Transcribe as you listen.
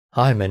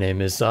Hi, my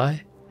name is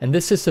Zai, and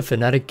this is the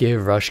Fnatic Gear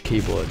Rush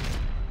keyboard.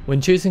 When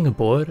choosing a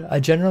board,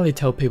 I generally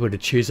tell people to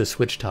choose a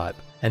switch type,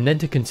 and then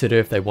to consider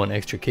if they want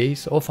extra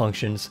keys or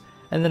functions,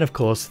 and then of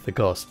course the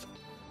cost.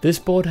 This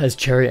board has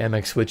Cherry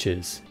MX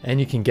switches, and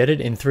you can get it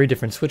in 3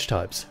 different switch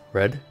types: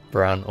 red,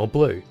 brown or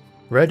blue.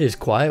 Red is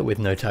quiet with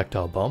no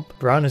tactile bump,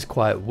 brown is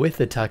quiet with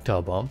a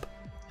tactile bump,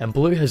 and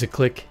blue has a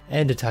click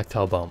and a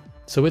tactile bump,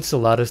 so it's the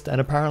loudest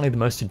and apparently the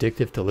most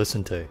addictive to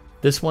listen to.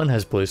 This one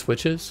has blue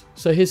switches,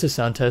 so here's a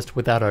sound test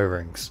without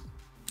O-rings.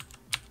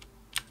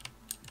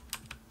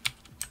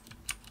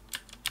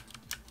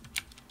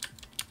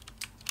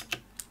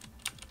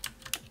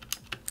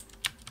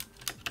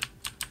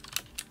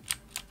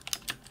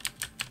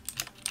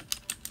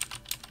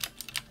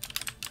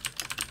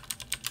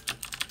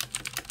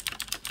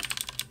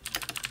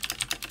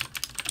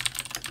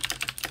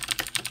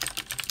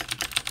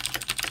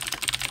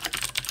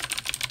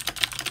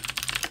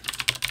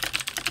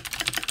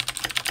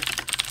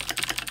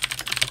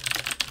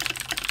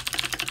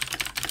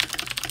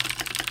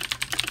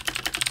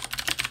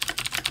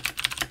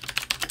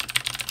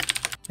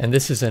 And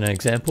this is an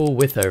example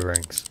with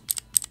O-rings.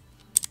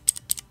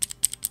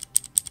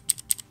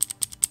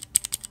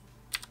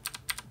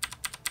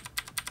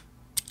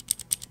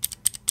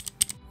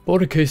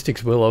 Board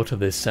acoustics will alter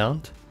this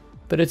sound,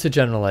 but it's a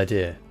general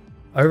idea.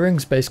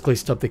 O-rings basically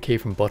stop the key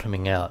from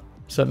bottoming out,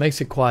 so it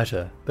makes it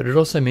quieter, but it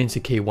also means the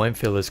key won't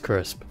feel as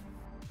crisp.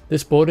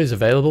 This board is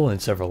available in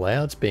several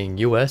layouts, being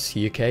US,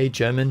 UK,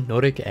 German,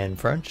 Nordic and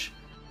French.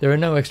 There are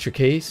no extra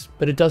keys,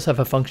 but it does have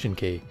a function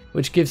key,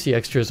 which gives the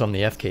extras on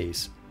the F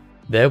keys.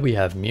 There we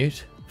have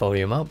mute,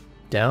 volume up,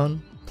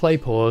 down, play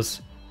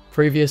pause,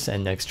 previous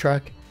and next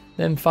track,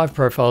 then 5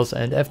 profiles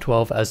and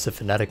F12 as the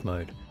Fnatic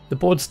mode. The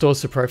board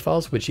stores the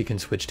profiles, which you can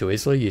switch to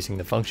easily using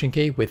the function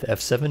key with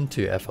F7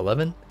 to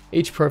F11.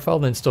 Each profile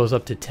then stores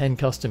up to 10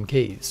 custom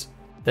keys.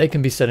 They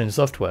can be set in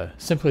software.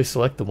 Simply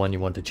select the one you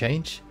want to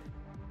change,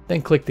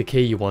 then click the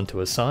key you want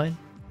to assign,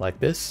 like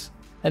this,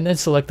 and then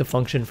select the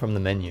function from the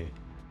menu.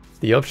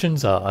 The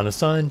options are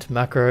unassigned,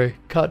 macro,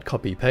 cut,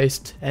 copy,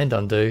 paste, and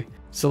undo.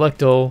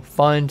 Select all,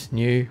 find,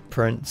 new,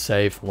 print,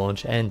 save,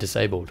 launch, and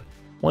disabled.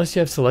 Once you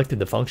have selected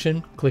the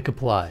function, click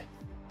apply.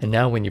 And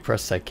now when you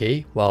press that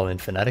key while in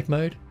Fnatic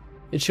mode,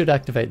 it should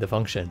activate the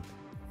function.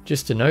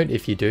 Just to note,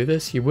 if you do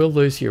this, you will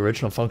lose the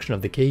original function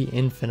of the key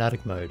in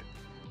Fnatic mode,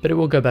 but it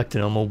will go back to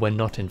normal when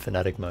not in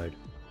Fnatic mode.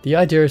 The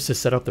idea is to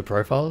set up the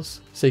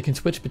profiles, so you can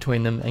switch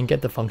between them and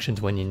get the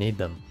functions when you need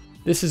them.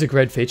 This is a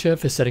great feature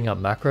for setting up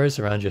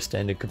macros around your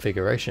standard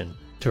configuration.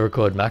 To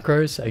record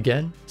macros,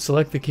 again,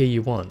 select the key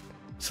you want.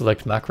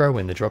 Select macro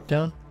in the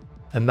dropdown.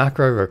 A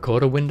macro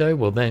recorder window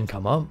will then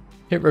come up,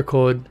 hit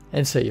record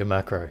and set your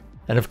macro.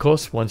 And of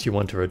course, once you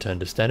want to return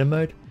to standard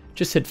mode,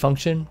 just hit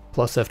function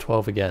plus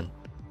F12 again.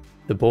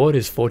 The board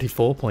is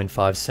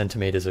 44.5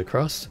 centimeters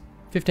across,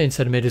 15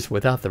 centimeters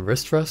without the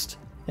wrist rest,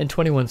 and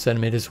 21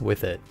 centimeters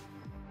with it.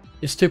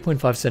 It's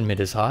 2.5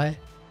 centimeters high,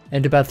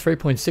 and about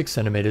 3.6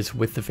 centimeters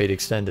with the feet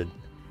extended.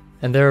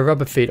 And there are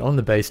rubber feet on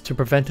the base to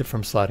prevent it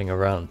from sliding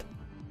around.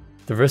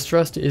 The wrist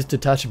rest is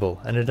detachable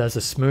and it has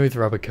a smooth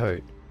rubber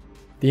coat.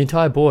 The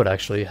entire board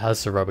actually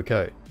has the rubber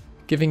coat,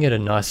 giving it a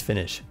nice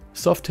finish,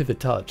 soft to the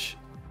touch.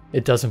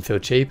 It doesn't feel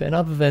cheap, and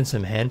other than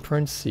some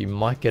handprints you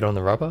might get on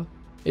the rubber,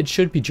 it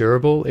should be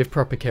durable if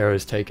proper care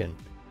is taken.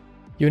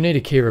 You'll need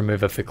a key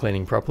remover for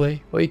cleaning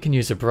properly, or you can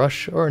use a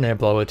brush or an air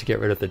blower to get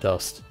rid of the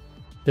dust.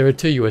 There are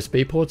 2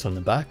 USB ports on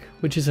the back,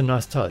 which is a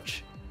nice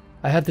touch.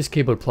 I have this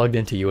keyboard plugged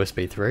into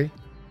USB 3,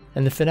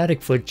 and the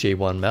Fnatic Flick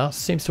G1 mouse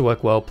seems to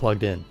work well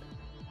plugged in.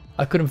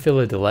 I couldn't feel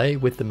a delay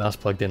with the mouse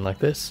plugged in like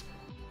this,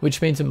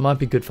 which means it might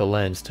be good for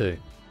LANs too.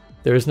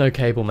 There is no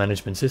cable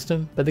management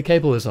system, but the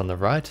cable is on the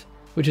right,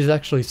 which has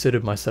actually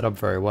suited my setup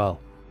very well.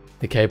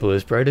 The cable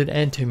is braided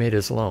and 2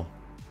 meters long.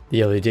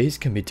 The LEDs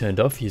can be turned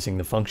off using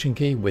the function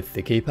key with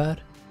the keypad,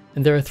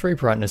 and there are 3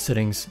 brightness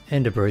settings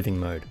and a breathing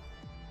mode.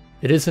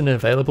 It isn't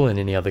available in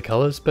any other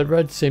colors, but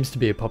red seems to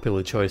be a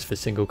popular choice for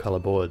single color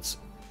boards.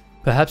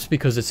 Perhaps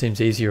because it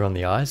seems easier on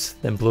the eyes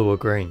than blue or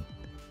green.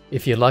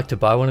 If you'd like to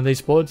buy one of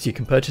these boards, you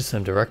can purchase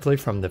them directly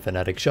from the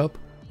Fnatic shop,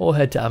 or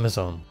head to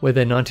Amazon, where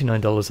they're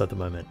 $99 at the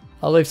moment.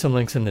 I'll leave some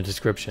links in the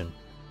description.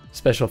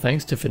 Special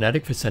thanks to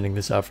Fnatic for sending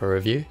this out for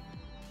review.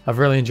 I've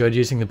really enjoyed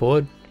using the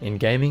board, in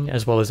gaming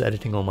as well as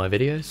editing all my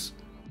videos,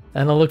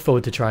 and I look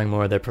forward to trying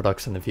more of their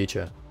products in the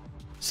future.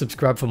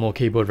 Subscribe for more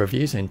keyboard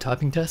reviews and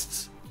typing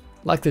tests,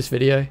 like this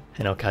video,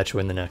 and I'll catch you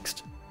in the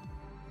next.